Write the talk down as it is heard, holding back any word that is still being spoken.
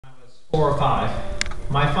4 or 5,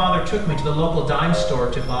 my father took me to the local dime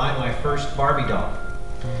store to buy my first Barbie doll.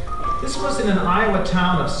 This was in an Iowa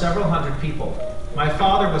town of several hundred people. My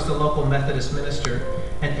father was the local Methodist minister,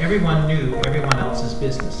 and everyone knew everyone else's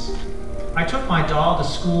business. I took my doll to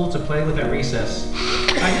school to play with at recess.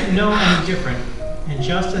 I didn't know any different, and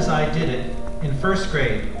just as I did it in first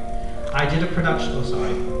grade, I did a production,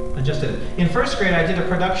 In first grade, I did a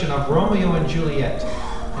production of Romeo and Juliet,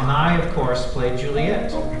 and I, of course, played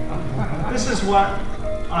Juliet. This is what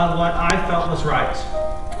I felt was right.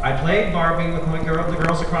 I played Barbie with the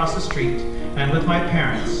girls across the street, and with my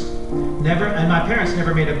parents. My parents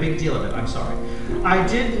never made a big deal of it, I'm sorry. I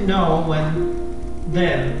didn't know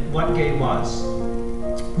then what gay was.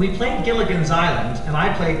 We played Gilligan's Island, and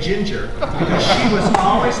I played Ginger, because she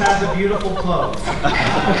always had the beautiful clothes.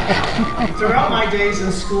 Throughout my days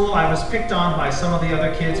in school, I was picked on by some of the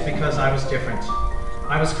other kids because I was different.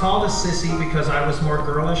 I was called a sissy because I was more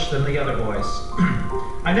girlish than the other boys.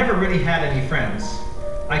 I never really had any friends.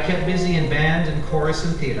 I kept busy in band and chorus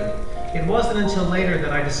and theater. It wasn't until later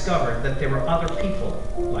that I discovered that there were other people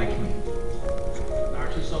like me.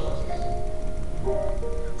 Aren't you so